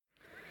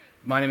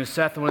My name is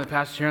Seth. I'm one of the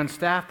pastors here on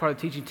staff, part of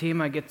the teaching team.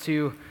 I get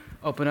to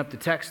open up the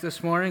text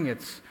this morning.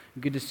 It's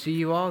good to see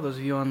you all, those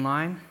of you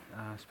online,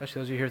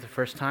 especially those of you here the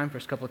first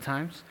couple of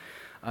times.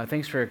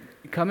 Thanks for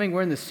coming.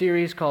 We're in the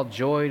series called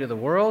Joy to the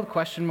World, ?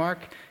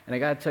 And I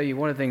got to tell you,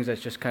 one of the things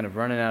that's just kind of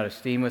running out of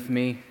steam with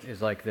me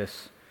is like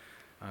this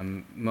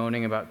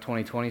moaning about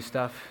 2020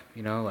 stuff,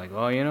 like,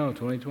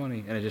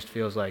 2020. And it just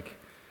feels like,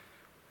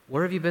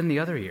 where have you been the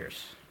other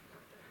years?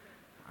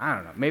 I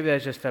don't know. Maybe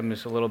I'm just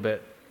a little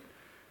bit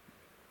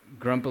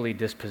grumpily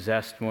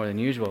dispossessed more than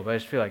usual, but I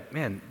just feel like,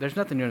 man, there's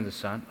nothing new under the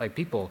sun. Like,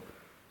 people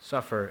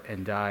suffer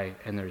and die,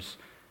 and there's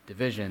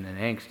division and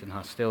angst and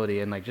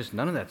hostility, and just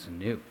none of that's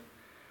new.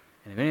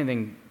 And if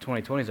anything,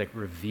 2020 has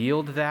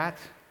revealed that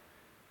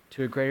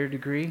to a greater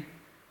degree,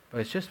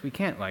 but it's just, we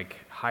can't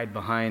hide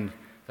behind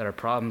that our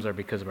problems are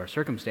because of our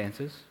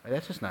circumstances.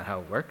 That's just not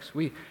how it works.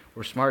 We're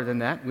smarter than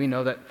that. We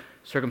know that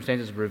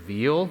circumstances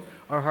reveal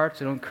our hearts,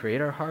 they don't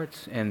create our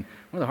hearts. And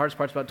one of the hardest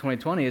parts about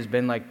 2020 has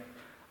been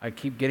I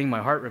keep getting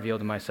my heart revealed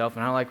to myself,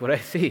 and I don't like what I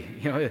see.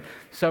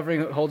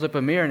 Suffering holds up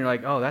a mirror, and you're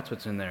like, oh, that's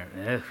what's in there.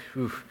 And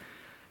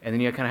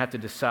then you kind of have to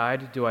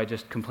decide, do I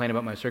just complain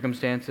about my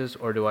circumstances,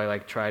 or do I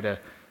try to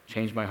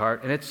change my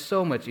heart? And it's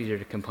so much easier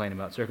to complain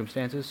about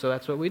circumstances, so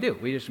that's what we do.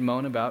 We just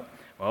moan about,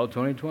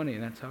 2020,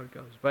 and that's how it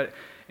goes. But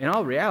in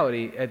all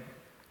reality,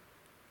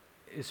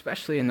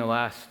 especially in the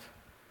last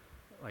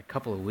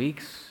couple of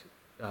weeks,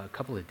 a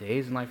couple of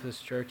days in life of this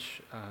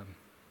church,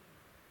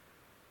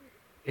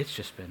 it's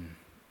just been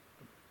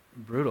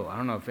brutal. I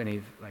don't know if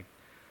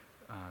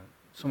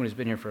someone who's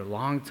been here for a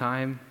long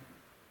time,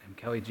 and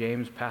Kelly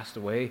James passed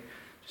away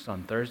just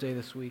on Thursday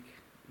this week.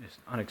 Just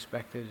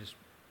unexpected, just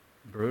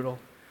brutal.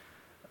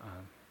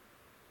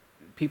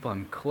 People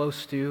I'm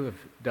close to have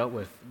dealt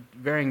with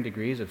varying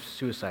degrees of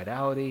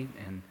suicidality,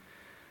 and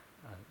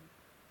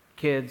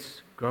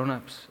kids,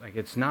 grown-ups.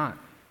 It's not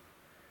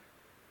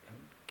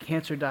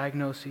cancer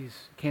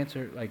diagnoses,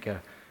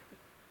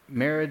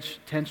 marriage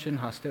tension,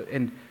 hostility.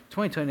 And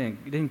 2020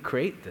 didn't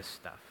create this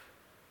stuff.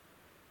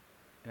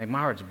 My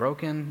heart's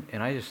broken,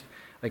 and I just,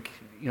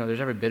 there's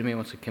every bit of me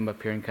wants to come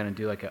up here and kind of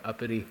do an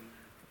uppity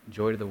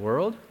joy to the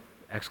world, !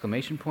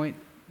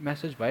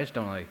 Message, but I just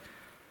don't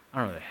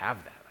really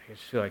have that. I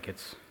just feel like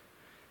it's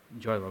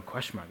joy to the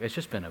world, ? It's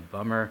just been a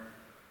bummer,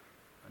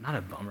 not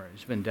a bummer,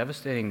 it's been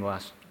devastating the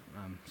last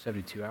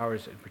 72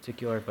 hours in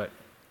particular, but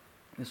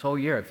this whole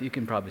year, if you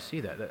can probably see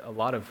that a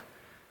lot of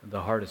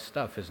the hardest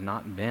stuff has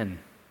not been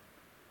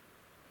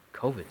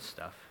COVID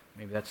stuff.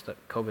 Maybe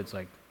COVID's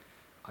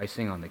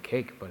icing on the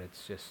cake, but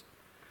it's just,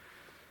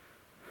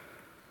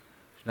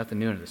 there's nothing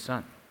new under the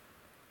sun.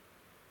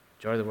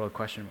 Joy of the world, ?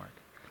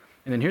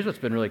 And then here's what's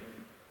been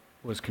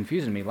was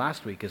confusing me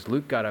last week is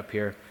Luke got up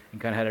here and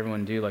kind of had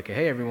everyone do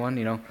hey,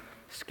 everyone,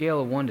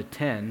 scale of 1 to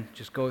 10,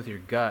 just go with your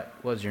gut.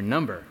 What was your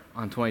number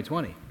on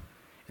 2020? And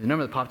the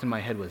number that popped in my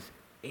head was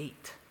 8.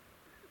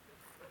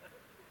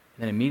 And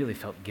then immediately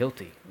felt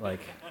guilty,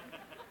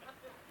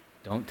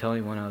 don't tell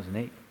anyone I was an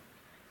 8.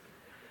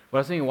 But I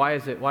was thinking, why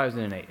is it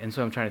an 8? And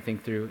so I'm trying to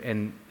think through,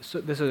 and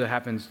so this is what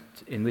happens,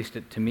 at least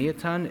to me a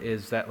ton,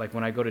 is that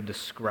when I go to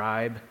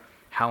describe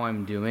how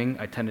I'm doing,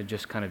 I tend to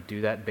just kind of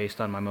do that based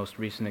on my most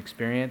recent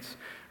experience,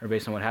 or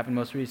based on what happened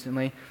most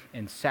recently.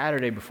 And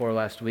Saturday before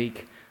last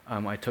week,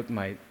 I took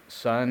my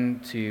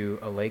son to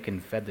a lake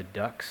and fed the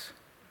ducks.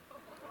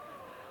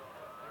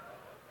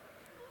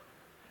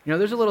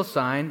 There's a little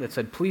sign that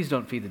said, please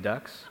don't feed the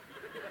ducks.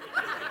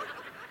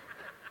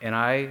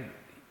 And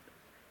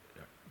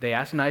they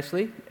asked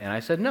nicely, and I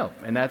said no,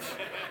 and that's...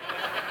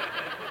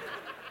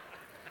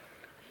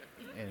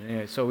 And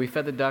anyway, so we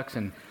fed the ducks,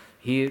 and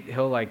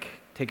he'll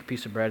take a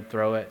piece of bread,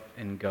 throw it,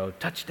 and go,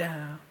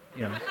 touchdown,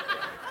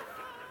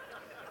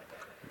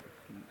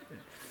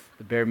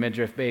 The bare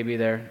midriff baby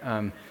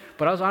there.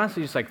 But I was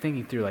honestly just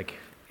thinking through,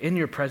 in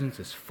your presence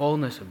is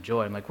fullness of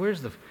joy. I'm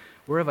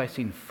where have I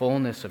seen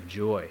fullness of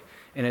joy?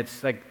 And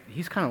it's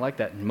he's kind of like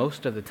that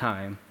most of the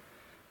time.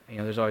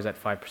 There's always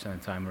that 5% of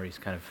the time where he's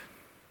kind of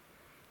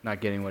not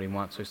getting what he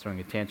wants, so he's throwing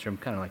a tantrum,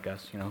 kind of like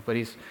us, but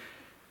he's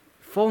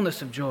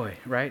fullness of joy,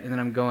 right? And then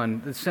I'm going,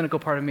 the cynical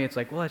part of me, it's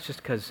it's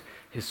just because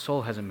his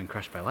soul hasn't been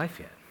crushed by life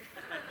yet.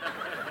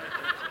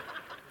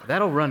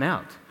 That'll run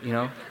out,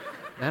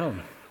 that'll...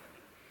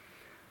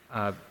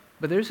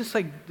 But there's just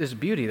this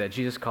beauty that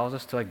Jesus calls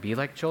us to be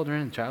like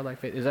children and childlike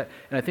faith. And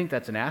I think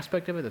that's an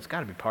aspect of it that's got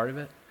to be part of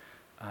it.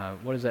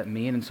 What does that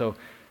mean? And so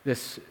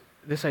this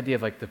idea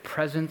of the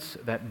presence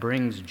that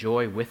brings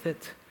joy with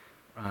it,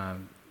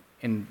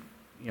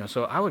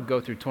 so I would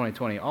go through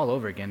 2020 all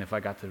over again if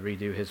I got to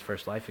redo his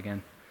first life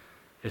again,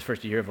 his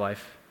first year of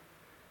life.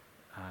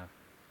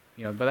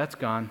 But that's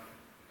gone.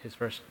 His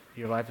first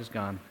year of life is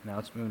gone. Now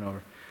it's moving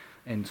over.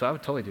 And so I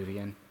would totally do it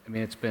again.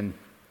 It's been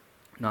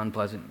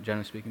non-pleasant,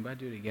 generally speaking, but I'd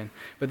do it again.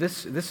 But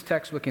this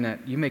text looking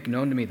at, you make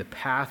known to me the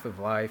path of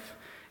life.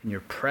 In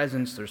your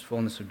presence there's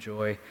fullness of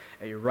joy.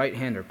 At your right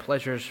hand are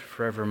pleasures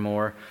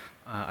forevermore.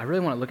 I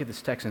really want to look at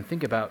this text and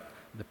think about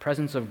the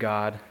presence of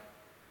God,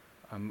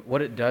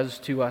 what it does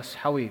to us,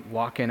 how we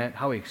walk in it,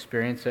 how we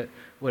experience it,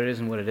 what it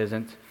is and what it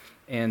isn't.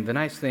 And the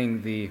nice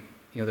thing, the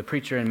The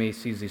preacher in me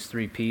sees these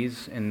 3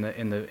 P's in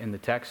the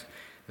text: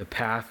 the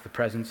path, the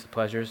presence, the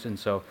pleasures. And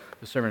so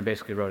the sermon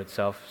basically wrote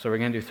itself. So we're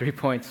going to do 3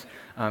 points: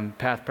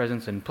 path,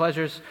 presence, and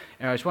pleasures.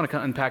 And I just want to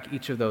kind of unpack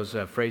each of those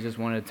phrases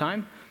one at a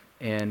time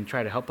and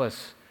try to help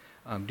us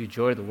do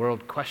joy of the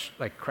world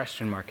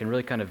question mark, and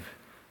really kind of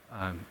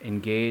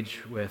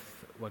engage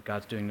with what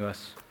God's doing to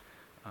us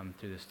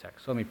through this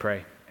text. So let me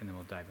pray, and then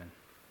we'll dive in.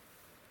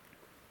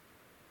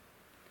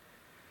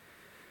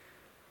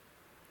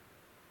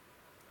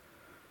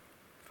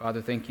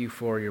 Father, thank you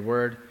for your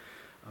word,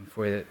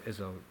 for it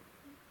is a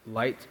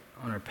light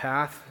on our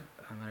path.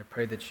 And I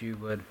pray that you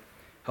would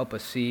help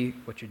us see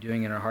what you're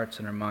doing in our hearts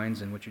and our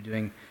minds and what you're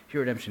doing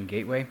here at Redemption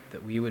Gateway,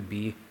 that we would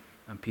be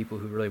people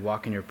who really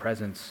walk in your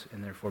presence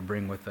and therefore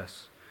bring with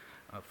us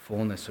a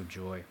fullness of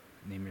joy.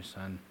 In the name of your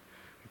Son,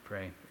 we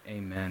pray.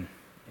 Amen.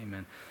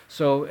 Amen.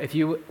 So if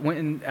you went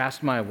and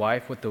asked my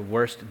wife what the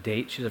worst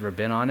date she's ever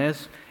been on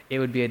is, it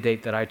would be a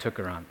date that I took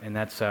her on. And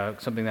that's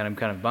something that I'm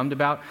kind of bummed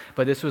about.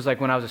 But this was like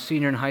when I was a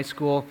senior in high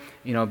school,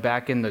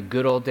 back in the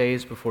good old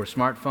days before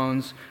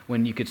smartphones,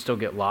 when you could still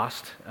get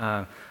lost.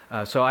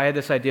 So I had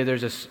this idea.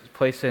 There's this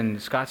place in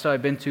Scottsdale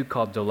I've been to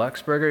called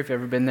Deluxe Burger. If you've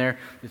ever been there,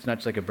 it's not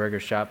just like a burger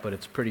shop, but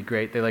it's pretty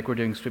great. We're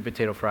doing sweet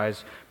potato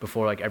fries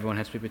before everyone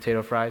had sweet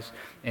potato fries.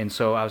 And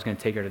so I was going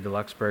to take her to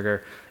Deluxe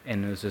Burger,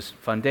 and it was this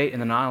fun date.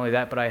 And then not only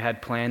that, but I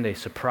had planned a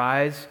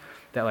surprise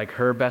that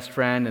her best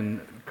friend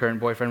and current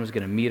boyfriend was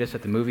going to meet us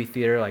at the movie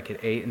theater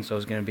at 8, and so it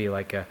was going to be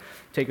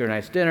take her a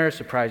nice dinner,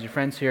 surprise your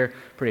friends here,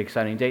 pretty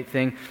exciting date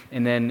thing.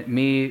 And then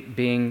me,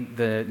 being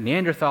the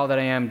Neanderthal that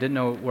I am, didn't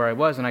know where I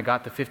was, and I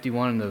got the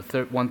 51 and the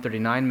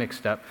 139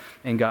 mixed up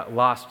and got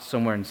lost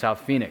somewhere in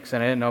South Phoenix.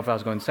 And I didn't know if I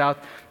was going south.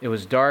 It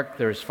was dark,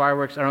 there was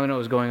fireworks, I don't really know what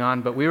was going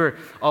on, but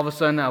all of a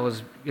sudden I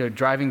was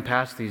driving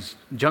past these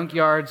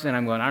junkyards, and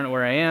I'm going, I don't know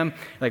where I am,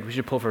 we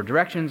should pull for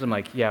directions. I'm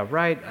like, yeah,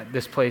 right,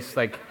 this place,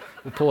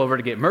 we'll pull over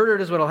to get murdered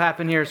is what'll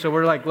happen here. So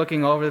we're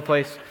looking all over the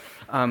place.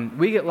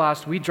 We get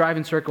lost. We drive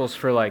in circles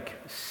for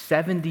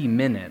 70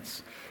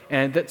 minutes.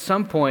 And at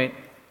some point,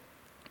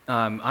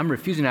 I'm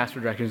refusing to ask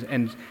for directions.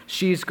 And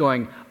she's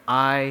going,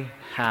 I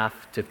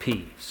have to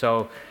pee.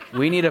 So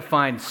we need to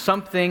find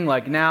something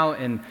now.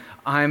 And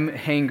I'm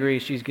hangry.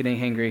 She's getting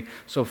hangry.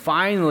 So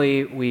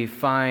finally, we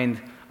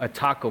find a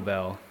Taco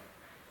Bell.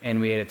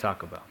 And we ate a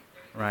Taco Bell,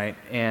 right?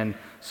 And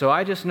so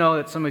I just know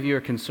that some of you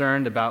are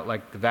concerned about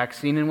the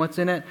vaccine and what's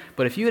in it,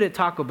 but if you eat at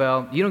Taco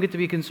Bell, you don't get to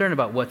be concerned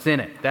about what's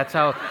in it. That's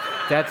how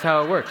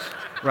it works,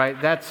 right?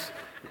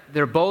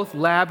 They're both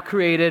lab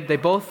created. They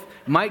both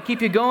might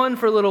keep you going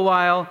for a little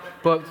while,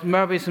 but there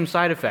might be some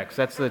side effects.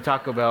 That's the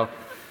Taco Bell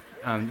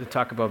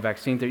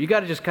vaccine theory. You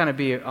got to just kind of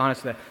be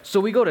honest with that. So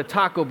we go to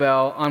Taco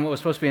Bell on what was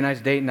supposed to be a nice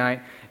date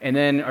night, and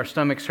then our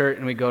stomachs hurt,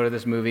 and we go to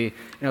this movie,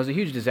 and it was a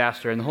huge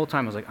disaster. And the whole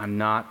time I was like, I'm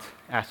not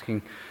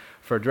asking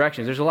for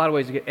directions. There's a lot of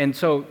ways to get, and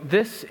so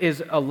this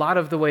is a lot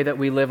of the way that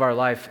we live our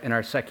life in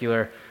our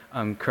secular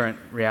current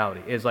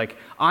reality. Is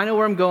I know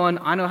where I'm going,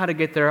 I know how to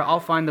get there, I'll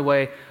find the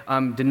way.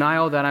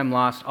 Denial that I'm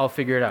lost, I'll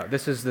figure it out.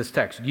 This is this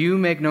text. You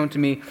make known to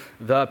me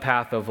the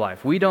path of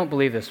life. We don't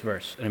believe this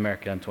verse in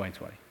America in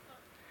 2020.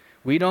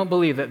 We don't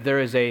believe that there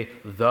is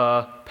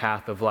the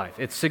path of life.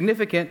 It's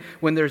significant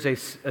when there's a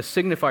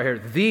signifier here,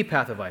 the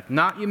path of life.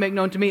 Not you make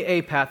known to me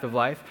a path of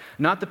life,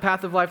 not the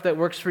path of life that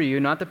works for you,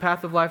 not the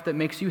path of life that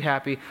makes you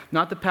happy,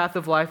 not the path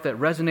of life that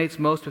resonates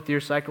most with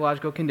your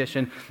psychological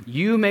condition.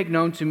 You make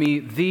known to me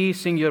the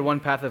singular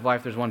one path of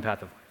life. There's one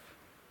path of life.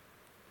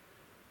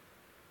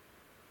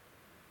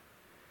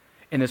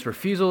 And this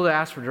refusal to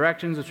ask for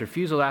directions, this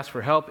refusal to ask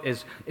for help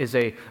is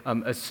a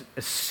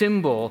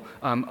symbol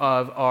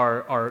of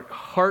our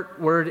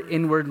heartward,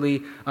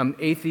 inwardly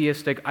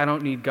atheistic, I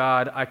don't need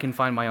God, I can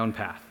find my own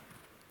path.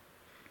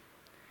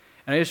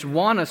 And I just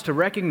want us to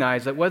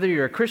recognize that whether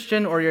you're a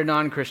Christian or you're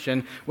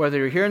non-Christian, whether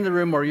you're here in the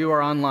room or you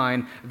are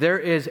online, there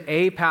is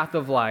a path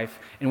of life.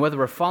 And whether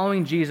we're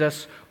following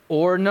Jesus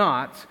or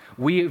not,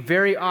 we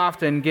very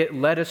often get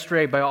led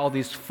astray by all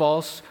these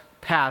false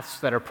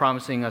paths that are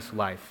promising us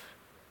life.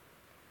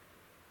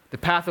 The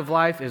path of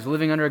life is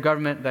living under a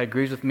government that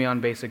agrees with me on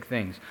basic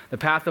things. The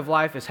path of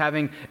life is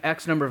having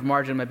X number of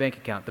margin in my bank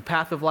account. The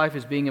path of life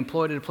is being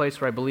employed at a place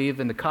where I believe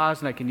in the cause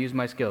and I can use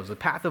my skills. The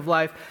path of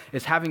life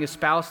is having a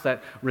spouse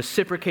that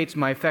reciprocates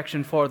my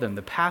affection for them.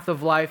 The path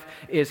of life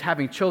is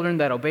having children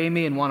that obey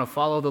me and want to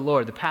follow the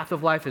Lord. The path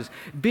of life is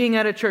being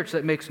at a church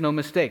that makes no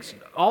mistakes.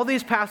 All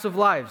these paths of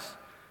lives,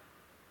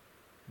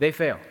 they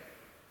fail.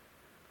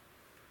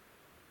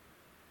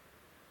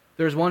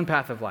 There's one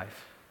path of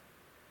life.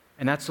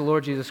 And that's the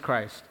Lord Jesus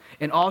Christ.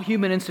 And all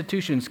human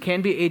institutions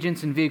can be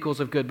agents and vehicles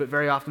of good, but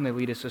very often they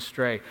lead us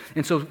astray.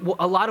 And so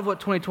a lot of what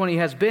 2020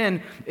 has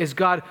been is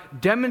God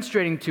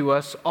demonstrating to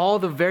us all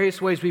the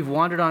various ways we've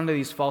wandered onto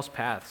these false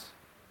paths.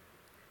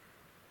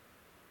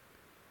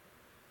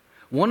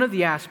 One of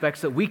the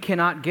aspects that we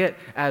cannot get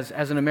as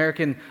an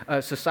American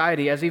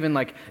society, as even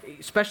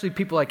especially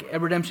people like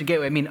Redemption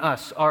Gateway, I mean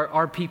us,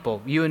 our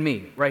people, you and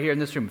me, right here in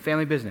this room,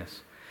 family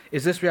business,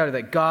 is this reality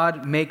that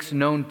God makes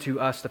known to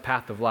us the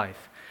path of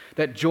life.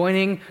 That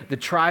joining the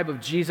tribe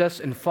of Jesus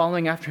and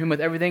following after him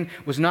with everything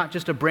was not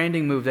just a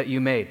branding move that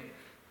you made.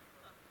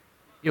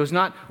 It was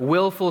not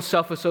willful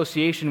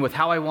self-association with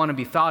how I want to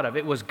be thought of.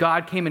 It was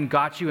God came and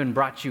got you and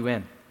brought you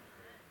in.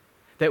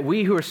 That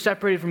we who are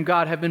separated from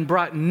God have been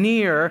brought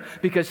near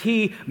because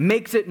he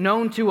makes it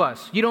known to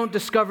us. You don't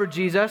discover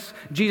Jesus.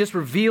 Jesus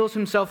reveals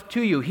himself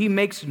to you. He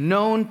makes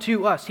known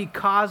to us. He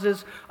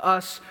causes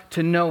us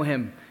to know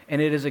him.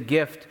 And it is a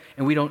gift.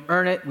 And we don't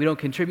earn it. We don't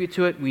contribute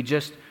to it. We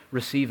just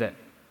receive it.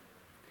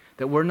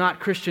 That we're not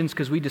Christians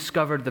because we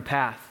discovered the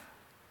path.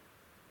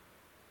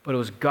 But it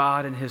was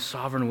God in his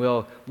sovereign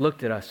will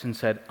looked at us and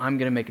said, I'm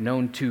going to make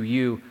known to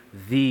you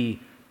the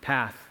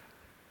path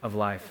of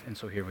life. And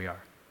so here we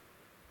are.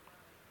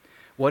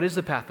 What is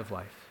the path of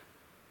life?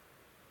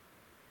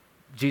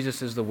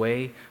 Jesus is the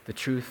way, the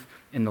truth,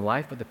 and the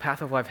life, but the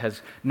path of life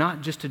has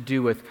not just to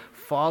do with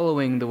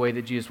following the way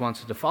that Jesus wants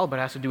us to follow, but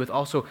it has to do with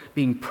also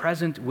being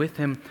present with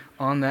him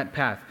on that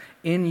path.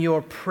 In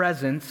your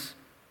presence,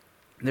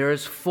 there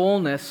is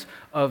fullness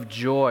of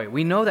joy.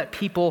 We know that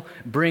people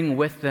bring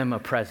with them a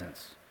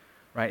presence,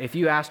 right? If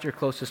you asked your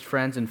closest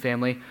friends and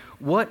family,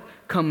 what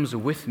comes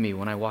with me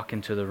when I walk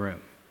into the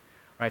room?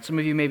 Right? Some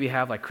of you maybe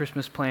have like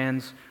Christmas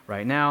plans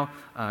right now,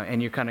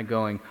 and you're kind of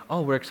going,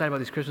 oh, we're excited about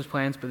these Christmas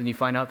plans, but then you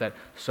find out that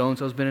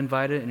so-and-so's been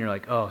invited, and you're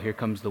like, oh, here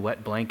comes the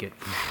wet blanket.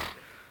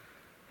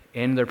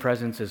 In their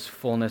presence is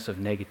fullness of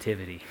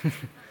negativity.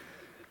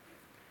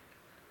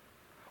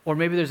 Or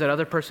maybe there's that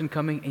other person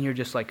coming, and you're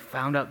just like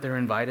found out they're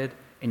invited,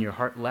 and your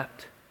heart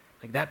leapt.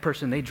 Like that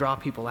person, they draw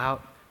people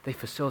out, they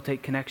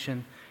facilitate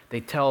connection,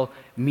 they tell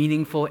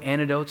meaningful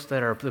anecdotes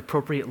that are of the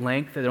appropriate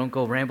length, that don't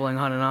go rambling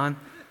on and on.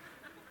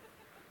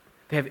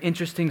 They have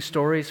interesting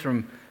stories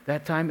from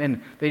that time,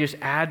 and they just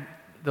add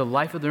the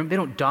life of the room. They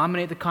don't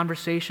dominate the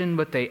conversation,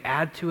 but they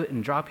add to it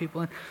and draw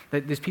people in.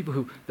 There's people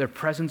who their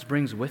presence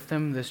brings with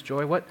them this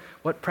joy.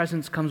 What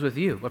presence comes with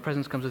you? What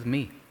presence comes with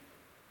me?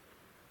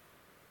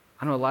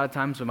 I know a lot of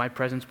times when my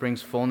presence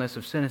brings fullness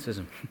of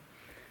cynicism.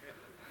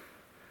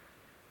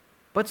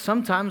 But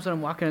sometimes when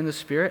I'm walking in the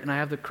Spirit and I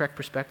have the correct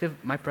perspective,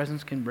 my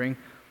presence can bring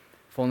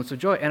fullness of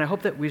joy. And I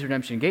hope that We's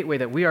Redemption Gateway,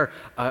 that we are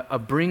a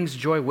brings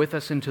joy with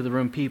us into the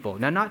room people.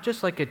 Now, not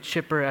just like a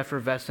chipper,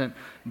 effervescent,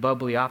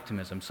 bubbly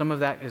optimism. Some of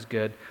that is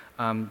good,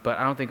 but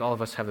I don't think all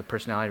of us have the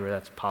personality where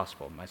that's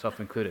possible, myself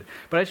included.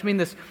 But I just mean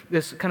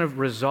this kind of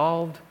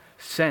resolved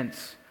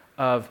sense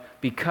of,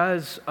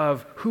 because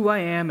of who I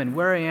am and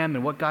where I am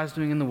and what God's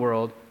doing in the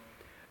world,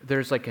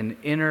 there's like an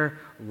inner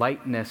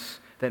lightness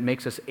that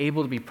makes us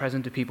able to be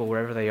present to people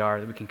wherever they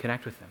are, that we can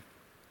connect with them.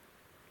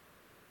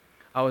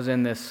 I was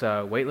in this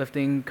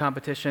weightlifting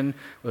competition.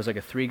 It was like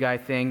a 3-guy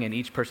thing, and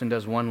each person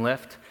does one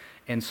lift.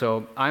 And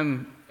so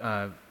I'm,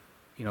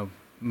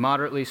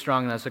 moderately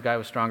strong, and this guy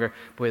was stronger.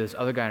 But we had this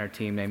other guy on our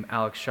team named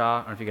Alex Shaw. I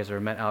don't know if you guys ever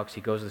met Alex. He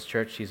goes to this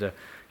church. He's a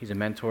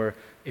mentor.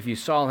 If you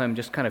saw him,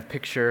 just kind of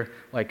picture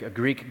like a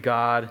Greek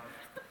god,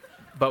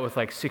 but with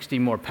like 60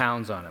 more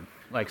pounds on him.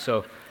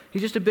 So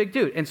he's just a big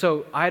dude. And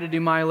so I had to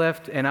do my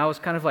lift, and I was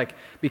kind of like,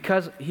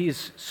 because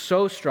he's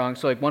so strong,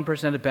 so like one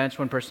person had to bench,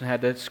 one person had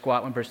to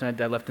squat, one person had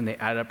deadlift, and they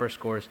added up our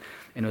scores,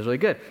 and it was really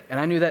good. And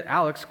I knew that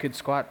Alex could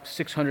squat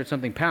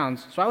 600-something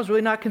pounds, so I was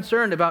really not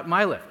concerned about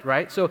my lift,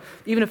 right? So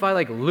even if I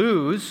like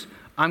lose,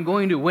 I'm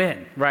going to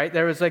win, right?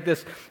 There was like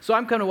this, so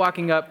I'm kind of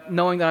walking up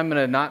knowing that I'm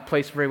going to not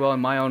place very well in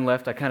my own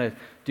lift. I kind of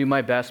do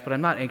my best, but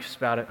I'm not anxious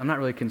about it. I'm not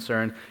really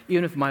concerned.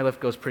 Even if my lift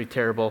goes pretty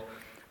terrible,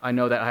 I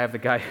know that I have the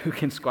guy who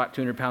can squat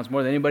 200 pounds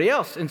more than anybody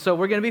else, and so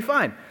we're going to be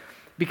fine.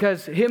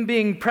 Because him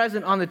being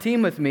present on the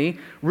team with me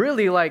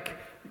really like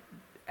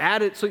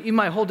added, so in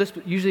my whole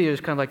usually there's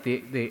kind of like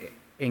the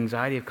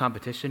anxiety of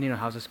competition,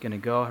 how's this going to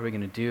go? How are we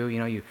going to do?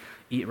 You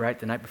eat right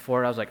the night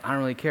before. I was like, I don't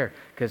really care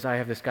because I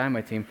have this guy on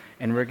my team,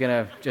 and we're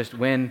going to just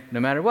win no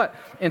matter what.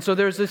 And so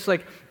there's this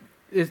like,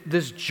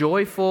 this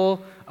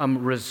joyful,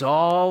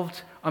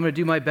 resolved, I'm going to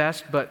do my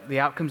best, but the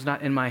outcome's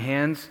not in my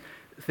hands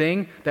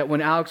thing, that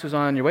when Alex was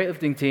on your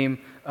weightlifting team,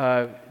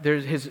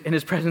 in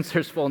his presence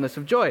there's fullness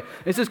of joy.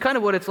 This is kind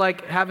of what it's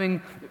like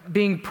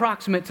being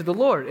proximate to the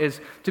Lord,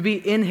 is to be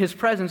in his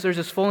presence. There's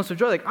this fullness of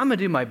joy. Like, I'm going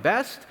to do my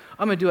best.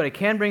 I'm going to do what I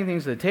can, bring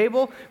things to the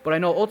table, but I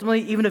know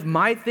ultimately, even if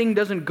my thing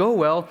doesn't go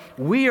well,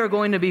 we are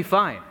going to be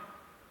fine.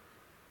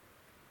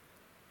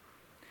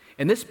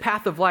 And this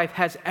path of life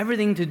has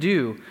everything to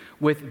do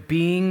with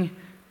being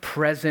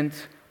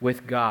present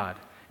with God,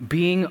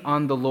 being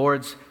on the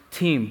Lord's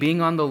team,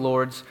 being on the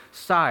Lord's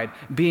side,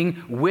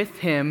 being with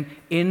him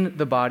in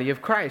the body of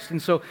Christ.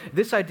 And so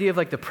this idea of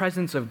like the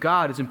presence of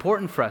God is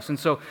important for us. And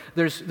so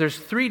there's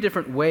 3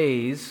 different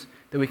ways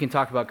that we can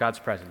talk about God's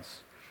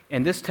presence.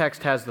 And this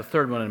text has the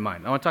third one in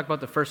mind. I want to talk about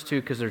the first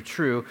 2 because they're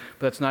true,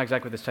 but that's not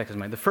exactly what this text has in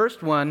mind. The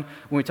first one,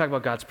 when we talk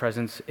about God's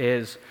presence,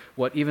 is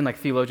what even like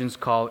theologians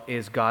call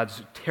is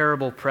God's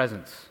terrible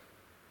presence,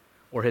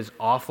 or his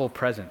awful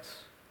presence.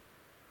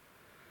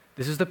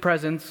 This is the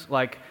presence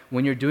like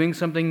when you're doing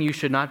something you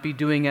should not be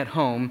doing at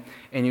home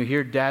and you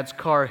hear dad's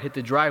car hit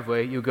the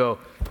driveway, you go,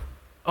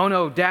 oh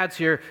no, dad's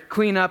here,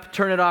 clean up,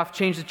 turn it off,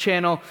 change the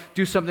channel,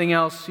 do something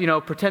else,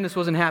 pretend this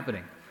wasn't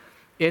happening.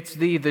 It's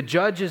the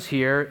judge is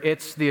here.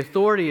 It's the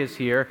authority is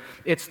here.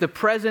 It's the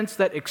presence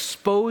that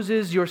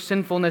exposes your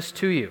sinfulness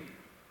to you.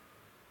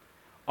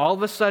 All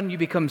of a sudden, you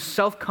become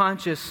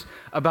self-conscious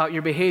about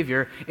your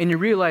behavior, and you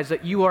realize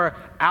that you are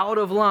out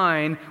of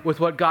line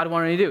with what God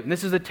wanted you to do. And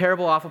this is the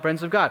terrible, awful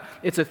presence of God.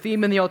 It's a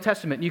theme in the Old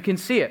Testament. You can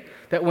see it,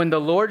 that when the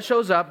Lord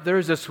shows up,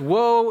 there's this,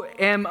 woe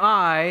am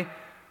I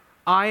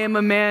am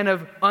a man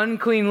of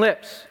unclean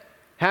lips.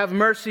 Have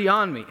mercy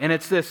on me. And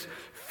it's this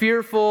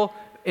fearful,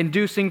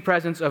 inducing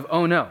presence of,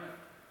 oh no.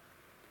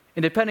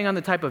 And depending on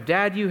the type of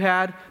dad you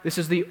had, this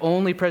is the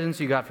only presence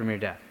you got from your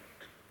dad.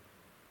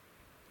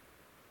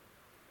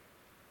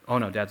 Oh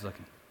no, Dad's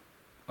looking.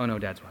 Oh no,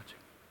 Dad's watching.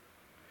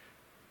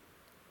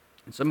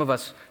 And some of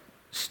us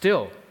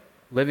still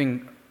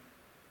living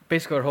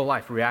basically our whole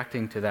life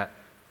reacting to that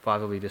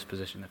fatherly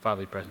disposition, that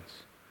fatherly presence.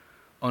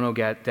 Oh no,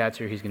 Dad's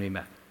here, he's going to be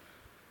met.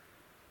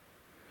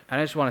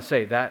 And I just want to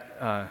say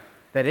that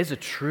that is a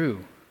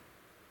true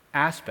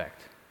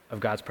aspect of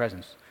God's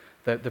presence.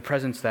 The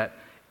presence that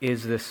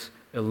is this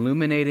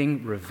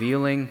illuminating,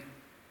 revealing,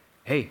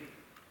 hey,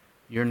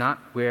 you're not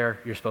where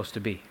you're supposed to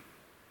be.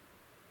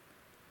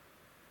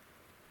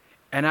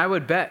 And I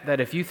would bet that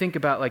if you think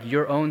about like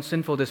your own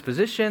sinful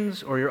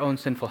dispositions or your own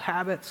sinful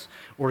habits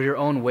or your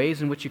own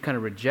ways in which you kind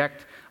of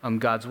reject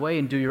God's way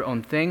and do your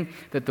own thing,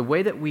 that the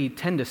way that we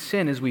tend to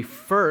sin is we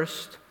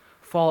first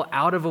fall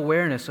out of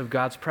awareness of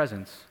God's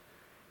presence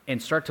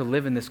and start to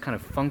live in this kind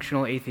of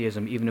functional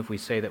atheism, even if we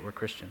say that we're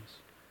Christians.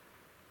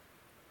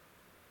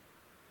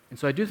 And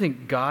so I do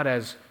think God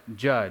as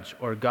judge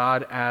or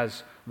God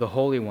as the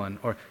Holy One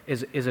or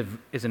is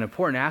an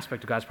important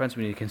aspect of God's presence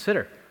we need to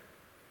consider.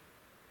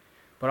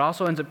 But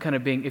also ends up kind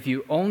of being, if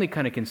you only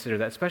kind of consider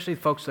that, especially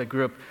folks that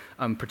grew up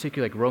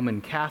particularly like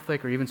Roman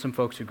Catholic or even some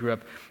folks who grew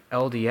up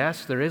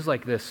LDS, there is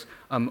like this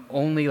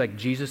only like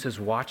Jesus is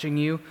watching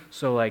you.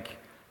 So like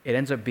it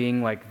ends up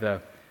being like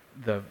the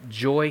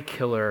joy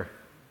killer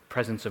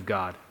presence of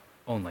God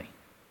only.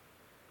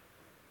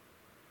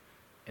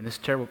 And this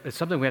terrible, it's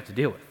something we have to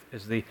deal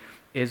with,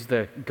 is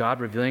the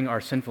God revealing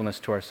our sinfulness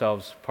to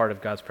ourselves part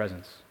of God's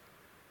presence.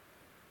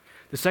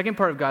 The second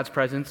part of God's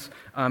presence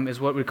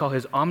is what we call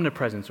his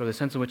omnipresence, or the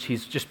sense in which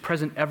he's just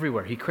present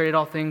everywhere. He created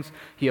all things.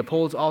 He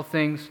upholds all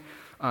things.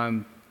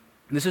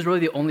 This is really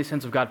the only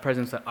sense of God's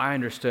presence that I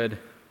understood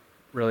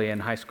really in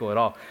high school at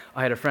all.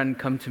 I had a friend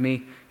come to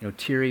me,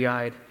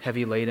 teary-eyed,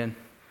 heavy-laden,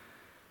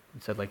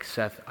 and said, like,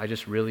 Seth, I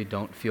just really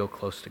don't feel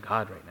close to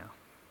God right now.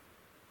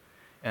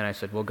 And I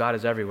said, well, God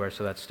is everywhere,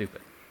 so that's stupid.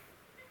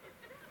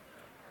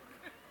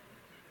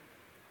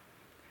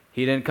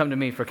 He didn't come to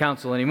me for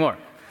counsel anymore.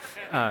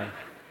 I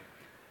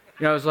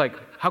was like,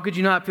 how could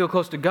you not feel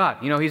close to God?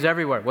 He's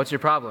everywhere. What's your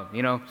problem?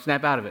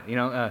 Snap out of it.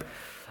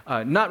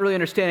 Not really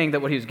understanding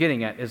that what he was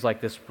getting at is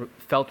like this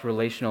felt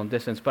relational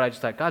distance, but I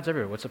just thought, God's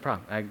everywhere. What's the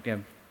problem? I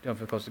don't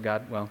feel close to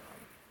God. Well,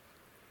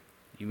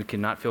 you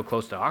cannot feel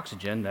close to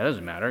oxygen. That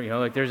doesn't matter.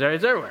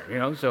 It's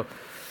everywhere.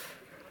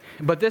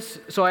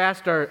 So I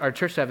asked our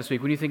church staff this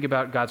week, when you think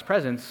about God's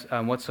presence,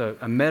 what's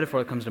a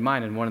metaphor that comes to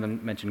mind? And one of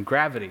them mentioned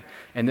gravity.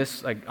 And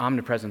this like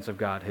omnipresence of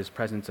God, his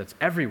presence that's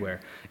everywhere.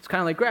 It's kind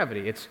of like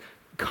gravity. It's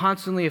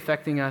constantly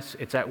affecting us.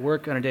 It's at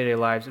work in our day-to-day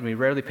lives, and we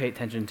rarely pay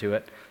attention to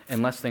it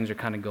unless things are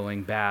kind of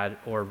going bad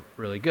or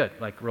really good.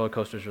 Like roller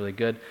coasters really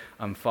good,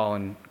 fall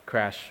and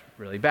crash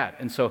really bad.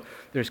 And so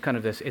there's kind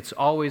of this, it's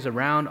always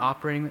around,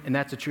 operating, and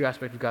that's a true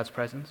aspect of God's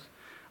presence.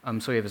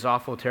 So you have his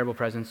awful, terrible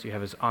presence, you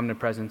have his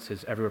omnipresence,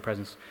 his everywhere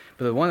presence.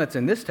 But the one that's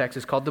in this text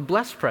is called the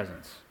blessed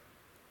presence,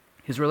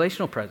 his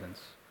relational presence,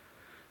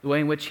 the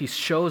way in which he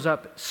shows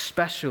up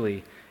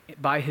specially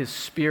by his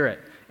Spirit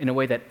in a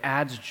way that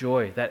adds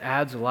joy, that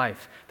adds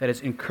life, that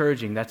is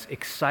encouraging, that's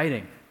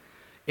exciting.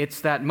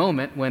 It's that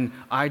moment when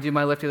I do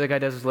my lift, the other guy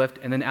does his lift,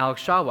 and then Alex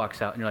Shaw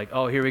walks out, and you're like,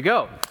 oh, here we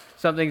go.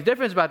 Something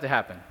different is about to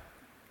happen.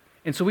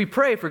 And so we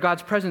pray for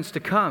God's presence to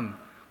come.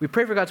 We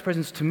pray for God's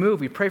presence to move.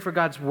 We pray for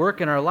God's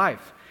work in our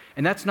life.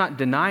 And that's not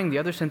denying the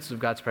other senses of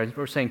God's presence,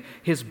 but we're saying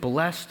his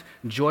blessed,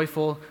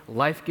 joyful,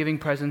 life-giving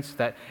presence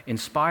that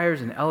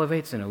inspires and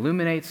elevates and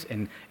illuminates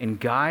and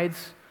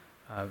guides.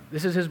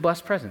 This is his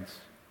blessed presence.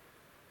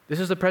 This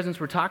is the presence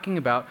we're talking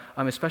about,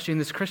 especially in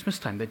this Christmas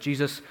time, that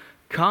Jesus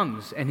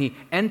comes and he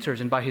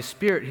enters, and by his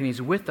Spirit, and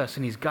he's with us,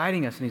 and he's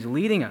guiding us, and he's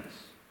leading us.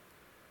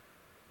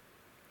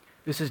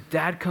 This is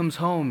Dad comes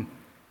home,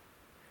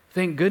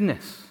 thank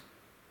goodness.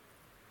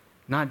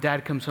 Not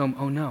Dad comes home,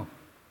 oh no.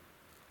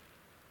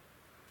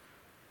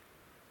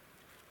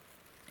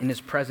 In his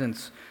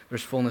presence,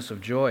 there's fullness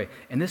of joy.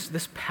 And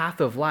this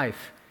path of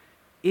life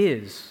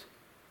is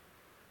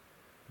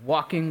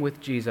walking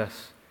with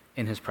Jesus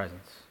in his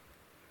presence.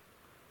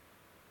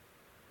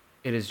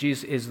 It is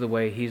Jesus is the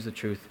way, he's the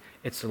truth,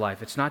 it's the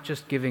life. It's not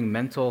just giving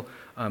mental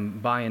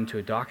buy-in to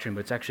a doctrine,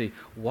 but it's actually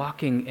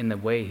walking in the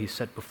way he's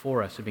set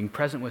before us, and being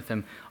present with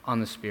him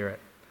on the Spirit.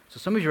 So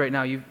some of you right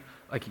now, you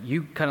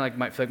kind of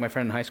might feel like my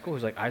friend in high school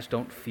who's like, I just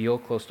don't feel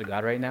close to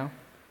God right now.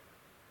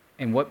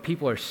 And what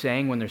people are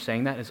saying when they're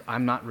saying that is,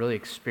 I'm not really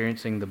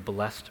experiencing the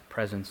blessed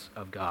presence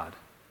of God.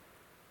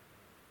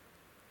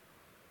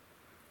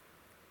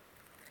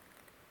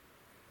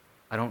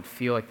 I don't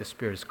feel like the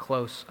Spirit is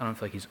close. I don't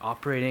feel like he's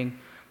operating.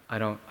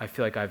 I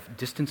feel like I've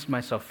distanced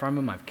myself from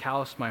him. I've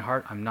calloused my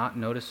heart. I'm not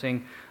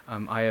noticing.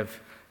 I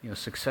have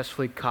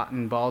successfully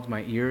cotton balled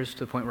my ears to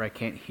the point where I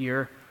can't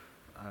hear.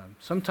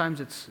 Sometimes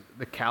it's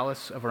the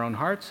callous of our own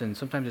hearts, and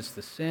sometimes it's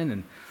the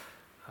sin,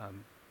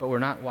 but we're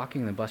not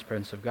walking in the blessed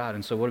presence of God.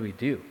 And so what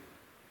do?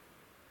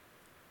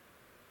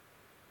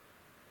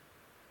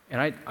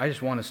 And I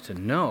just want us to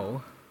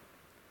know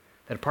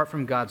that apart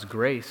from God's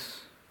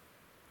grace,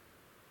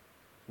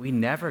 we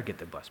never get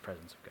the blessed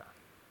presence of God.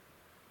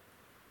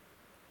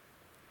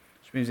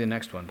 Which means the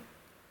next one,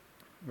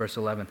 verse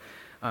 11.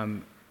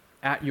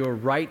 At your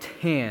right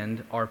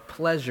hand are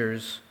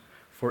pleasures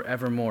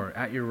forevermore.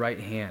 At your right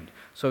hand.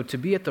 So to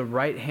be at the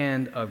right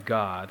hand of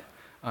God,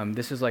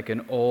 this is like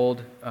an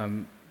old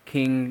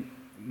king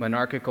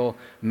monarchical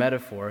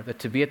metaphor, that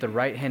to be at the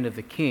right hand of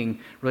the king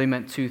really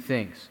meant two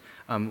things.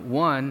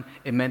 One,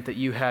 it meant that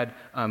you had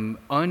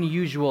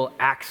unusual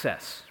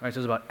access, right? So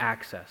it was about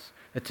access.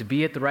 That to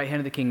be at the right hand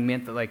of the king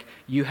meant that like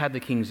you had the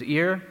king's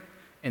ear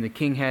and the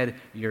king had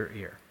your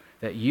ear.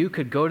 That you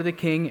could go to the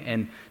king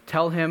and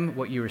tell him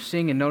what you were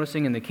seeing and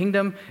noticing in the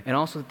kingdom, and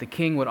also that the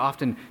king would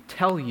often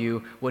tell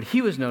you what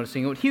he was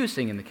noticing and what he was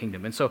seeing in the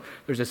kingdom. And so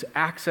there's this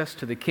access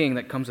to the king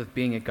that comes with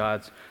being at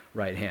God's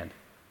right hand.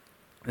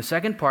 The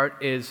second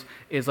part is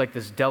like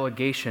this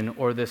delegation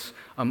or this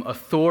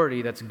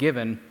authority that's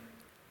given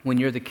when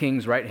you're the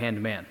king's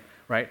right-hand man,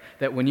 right?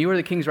 That when you are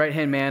the king's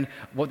right-hand man,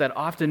 what that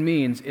often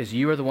means is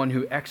you are the one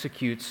who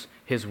executes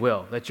his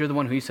will. That you're the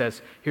one who he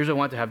says, here's what I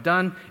want to have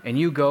done, and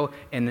you go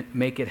and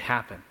make it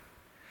happen.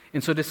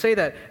 And so to say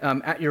that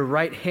at your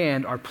right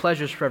hand are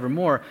pleasures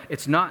forevermore,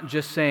 it's not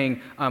just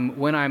saying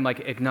when I'm like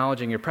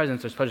acknowledging your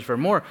presence, there's pleasures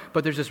forevermore,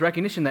 but there's this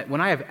recognition that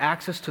when I have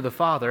access to the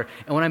Father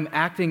and when I'm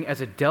acting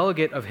as a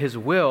delegate of his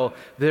will,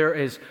 there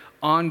is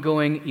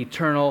ongoing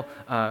eternal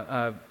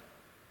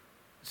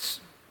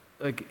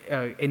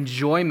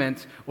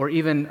enjoyment or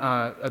even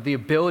the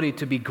ability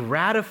to be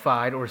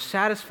gratified or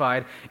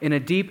satisfied in a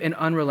deep and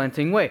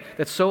unrelenting way.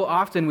 That so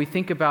often we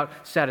think about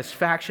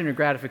satisfaction or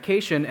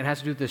gratification and it has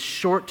to do with this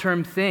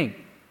short-term thing.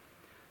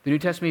 The New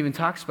Testament even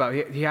talks about,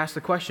 he asks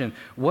the question,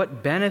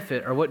 what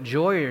benefit or what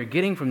joy are you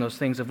getting from those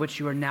things of which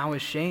you are now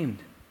ashamed?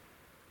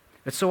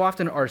 That so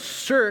often our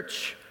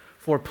search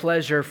for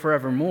pleasure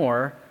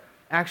forevermore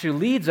actually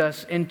leads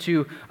us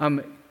into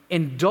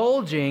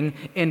indulging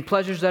in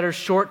pleasures that are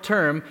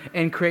short-term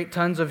and create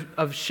tons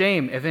of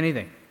shame, if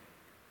anything.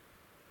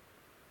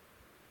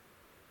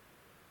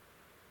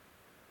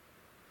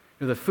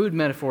 The food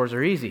metaphors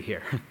are easy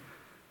here,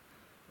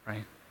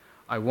 right?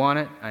 I want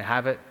it, I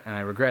have it, and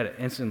I regret it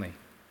instantly.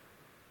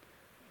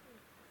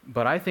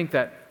 But I think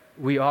that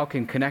we all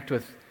can connect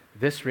with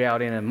this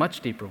reality in a much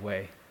deeper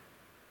way.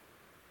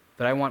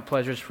 That I want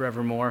pleasures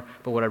forevermore,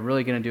 but what I'm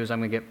really going to do is I'm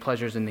going to get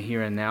pleasures in the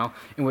here and now.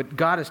 And what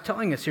God is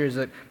telling us here is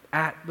that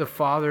at the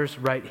Father's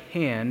right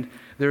hand,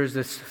 there is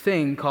this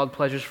thing called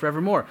pleasures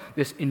forevermore,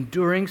 this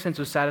enduring sense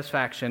of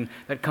satisfaction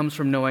that comes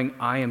from knowing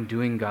I am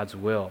doing God's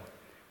will.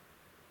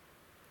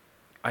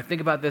 I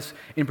think about this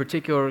in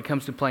particular when it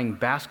comes to playing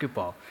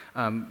basketball.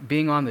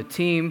 Being on the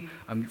team,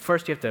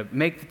 first you have to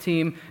make the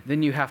team,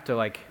 then you have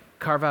to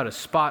carve out a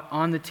spot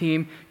on the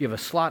team. You have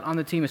a slot on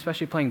the team,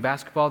 especially playing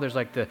basketball. There's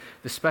the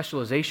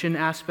specialization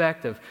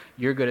aspect of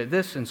you're good at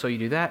this, and so you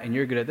do that, and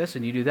you're good at this,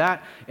 and you do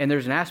that. And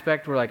there's an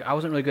aspect where I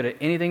wasn't really good at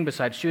anything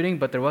besides shooting,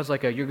 but there was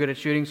you're good at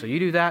shooting, so you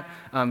do that.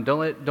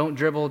 Don't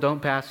dribble,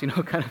 don't pass,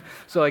 kind of.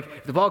 So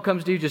if the ball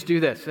comes to you, just do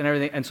this and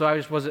everything. And so I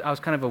was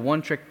kind of a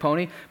one-trick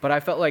pony, but I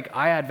felt like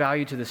I add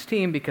value to this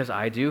team because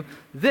I do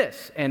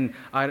this, and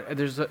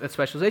there's a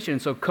specialization.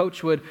 And so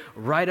coach would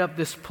write up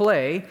this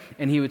play,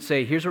 and he would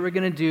say, here's what we're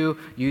going to do.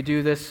 You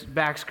do this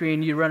back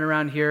screen, you run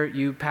around here,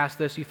 you pass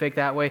this, you fake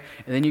that way,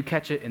 and then you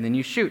catch it, and then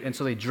you shoot. And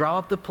so they draw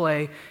up the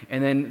play,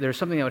 and then there's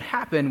something that would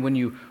happen when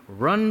you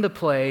run the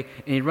play,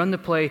 and you run the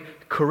play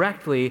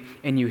correctly,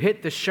 and you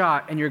hit the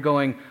shot, and you're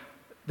going,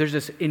 there's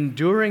this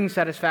enduring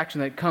satisfaction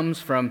that comes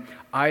from,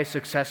 I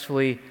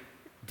successfully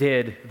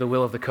did the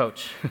will of the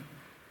coach.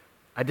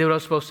 I did what I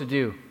was supposed to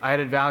do. I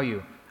added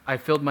value. I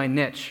filled my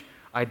niche.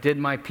 I did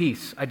my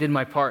piece. I did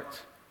my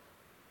part.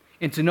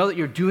 And to know that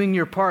you're doing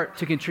your part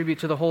to contribute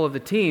to the whole of the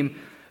team,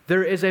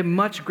 there is a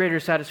much greater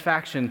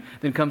satisfaction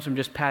than comes from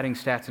just padding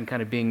stats and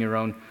kind of being your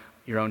own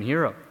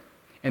hero.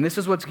 And this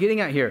is what's getting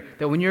at here,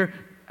 that when you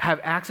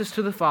have access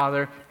to the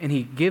Father and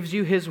He gives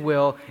you His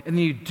will, and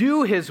then you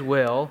do His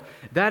will,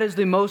 that is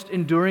the most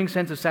enduring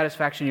sense of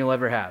satisfaction you'll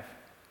ever have.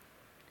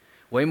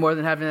 Way more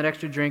than having that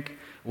extra drink,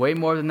 way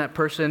more than that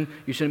person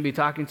you shouldn't be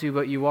talking to,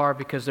 but you are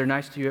because they're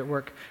nice to you at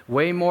work.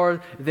 Way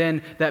more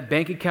than that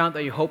bank account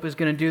that you hope is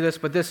going to do this.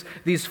 But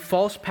these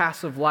false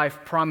paths of life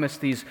promise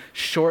these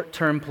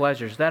short-term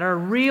pleasures that are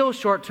real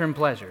short-term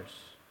pleasures.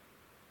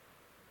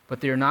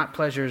 But they are not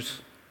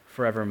pleasures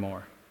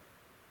forevermore.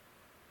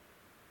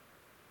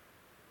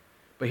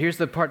 But here's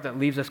the part that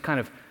leaves us kind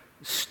of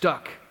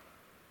stuck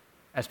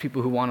as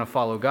people who want to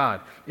follow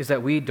God, is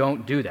that we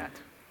don't do that.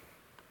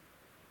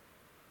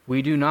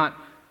 We do not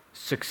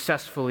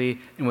successfully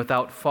and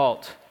without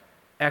fault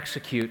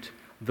execute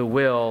the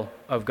will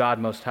of God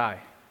Most High.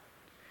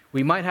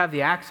 We might have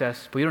the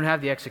access, but we don't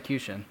have the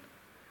execution.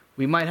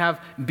 We might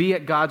be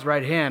at God's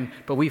right hand,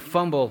 but we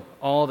fumble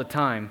all the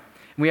time.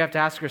 And we have to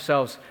ask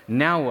ourselves,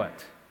 now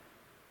what?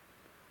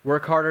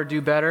 Work harder,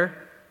 do better?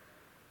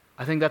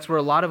 I think that's where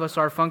a lot of us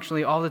are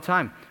functionally all the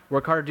time.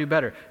 Work harder, do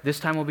better. This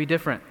time will be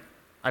different.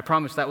 I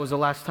promise that was the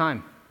last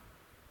time.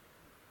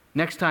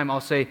 Next time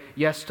I'll say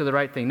yes to the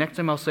right thing. Next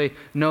time I'll say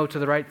no to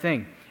the right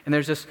thing. And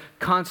there's this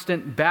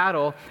constant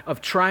battle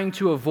of trying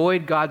to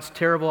avoid God's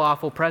terrible,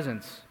 awful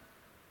presence.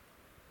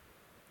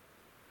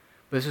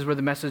 But this is where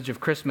the message of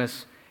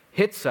Christmas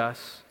hits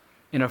us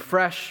in a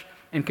fresh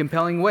and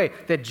compelling way,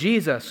 that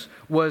Jesus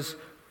was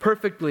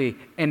perfectly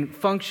and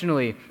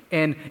functionally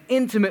and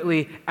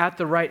intimately at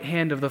the right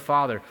hand of the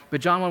Father.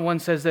 But John 1:1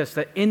 says this,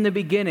 that in the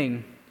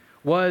beginning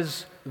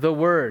was the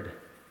Word,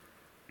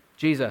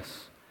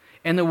 Jesus,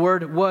 and the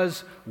Word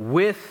was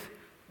with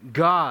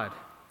God.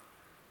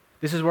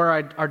 This is where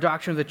our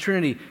doctrine of the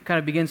Trinity kind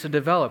of begins to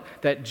develop,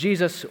 that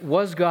Jesus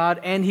was God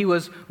and He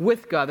was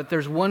with God, that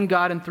there's one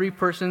God in three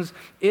persons.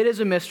 It is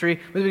a mystery. In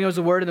the beginning was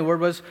the Word, and the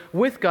Word was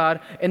with God,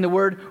 and the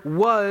Word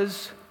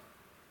was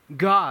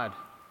God.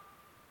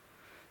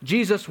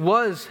 Jesus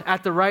was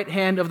at the right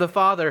hand of the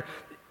Father,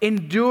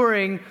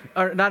 enjoying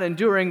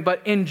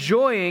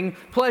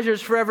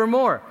pleasures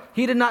forevermore.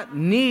 He did not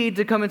need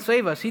to come and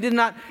save us. He did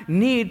not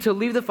need to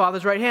leave the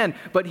Father's right hand,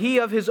 but He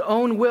of His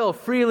own will,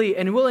 freely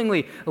and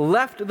willingly,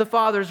 left the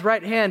Father's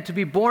right hand to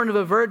be born of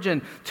a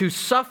virgin, to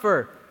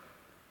suffer,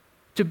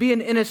 to be an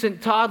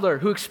innocent toddler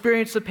who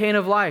experienced the pain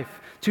of life,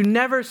 to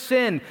never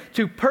sin,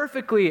 to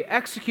perfectly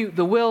execute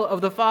the will of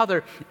the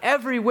Father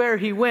everywhere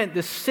He went,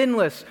 this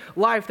sinless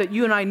life that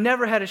you and I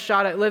never had a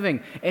shot at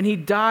living. And He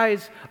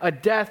dies a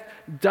death,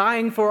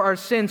 dying for our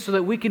sins so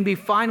that we can be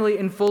finally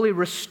and fully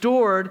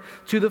restored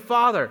to the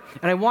Father.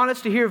 And I want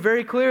us to hear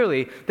very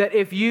clearly that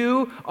if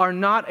you are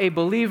not a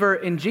believer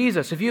in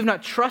Jesus, if you have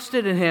not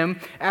trusted in Him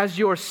as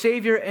your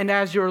Savior and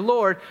as your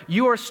Lord,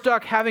 you are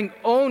stuck having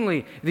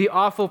only the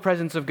awful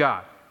presence of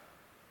God.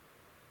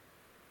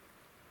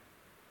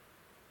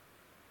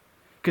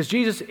 Because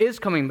Jesus is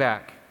coming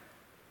back.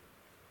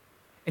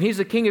 And He's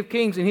the King of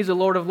Kings, and He's the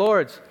Lord of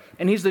Lords,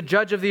 and He's the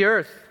Judge of the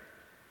earth.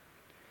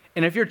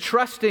 And if you're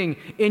trusting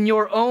in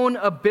your own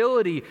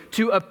ability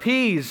to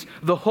appease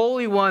the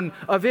Holy One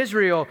of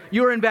Israel,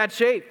 you're in bad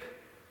shape.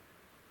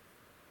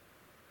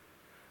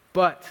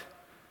 But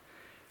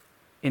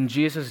in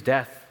Jesus'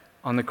 death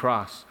on the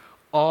cross,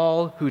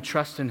 all who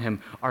trust in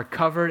Him are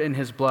covered in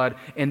His blood,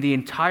 and the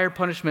entire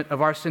punishment of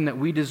our sin that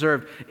we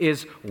deserved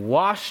is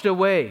washed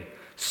away,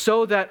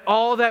 so that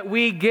all that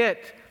we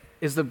get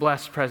is the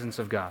blessed presence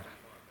of God.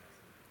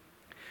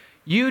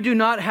 You do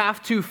not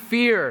have to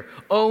fear,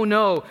 oh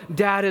no,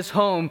 Dad is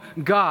home,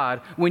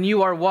 God, when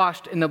you are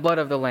washed in the blood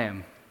of the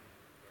Lamb.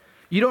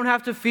 You don't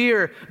have to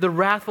fear the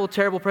wrathful,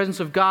 terrible presence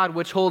of God,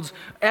 which holds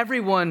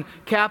everyone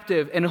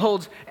captive and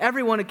holds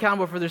everyone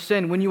accountable for their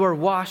sin when you are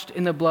washed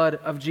in the blood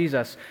of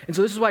Jesus. And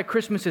so this is why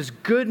Christmas is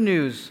good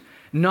news,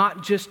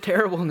 not just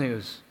terrible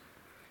news.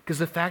 Because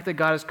the fact that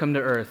God has come to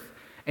earth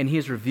and He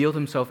has revealed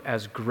Himself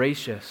as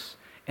gracious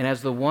and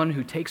as the one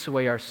who takes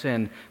away our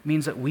sin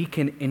means that we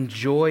can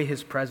enjoy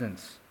His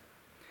presence.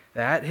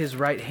 That at His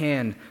right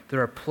hand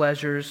there are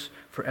pleasures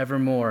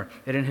forevermore.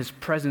 That in His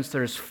presence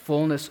there is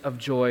fullness of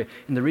joy.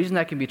 And the reason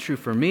that can be true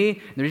for me,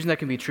 and the reason that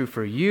can be true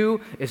for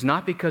you, is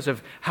not because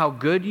of how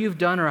good you've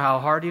done or how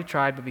hard you've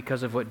tried, but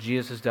because of what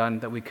Jesus has done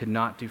that we could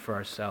not do for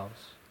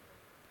ourselves.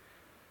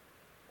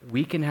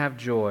 We can have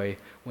joy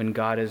when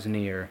God is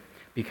near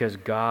because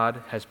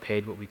God has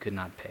paid what we could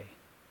not pay.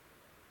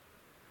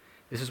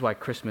 This is why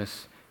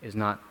Christmas is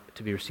not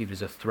to be received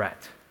as a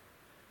threat,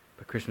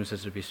 but Christmas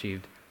is to be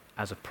received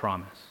as a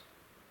promise.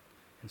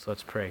 And so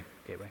let's pray,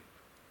 Gateway.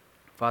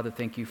 Father,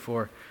 thank You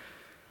for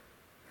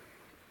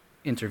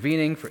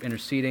intervening, for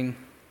interceding.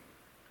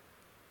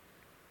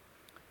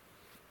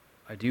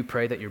 I do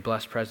pray that Your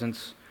blessed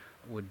presence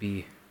would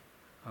be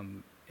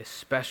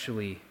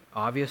especially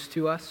obvious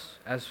to us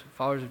as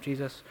followers of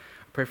Jesus.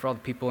 I pray for all the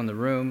people in the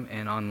room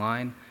and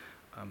online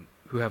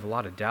who have a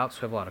lot of doubts,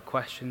 who have a lot of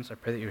questions. I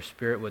pray that Your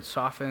Spirit would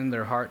soften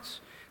their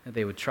hearts, that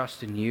they would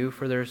trust in You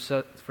for their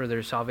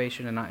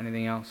salvation and not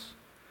anything else.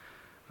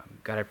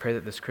 God, I pray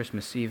that this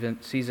Christmas season,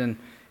 in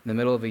the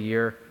middle of a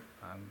year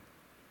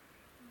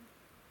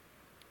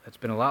that's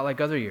been a lot like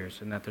other years,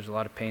 and that there's a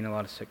lot of pain, a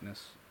lot of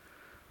sickness,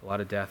 a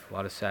lot of death, a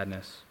lot of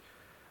sadness,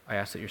 I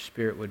ask that Your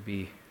Spirit would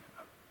be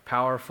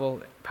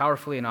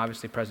powerfully and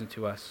obviously present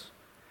to us,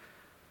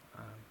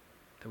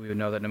 that we would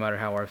know that no matter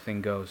how our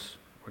thing goes,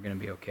 we're going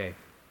to be okay. In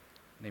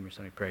the name of Your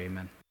Son we pray,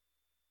 amen.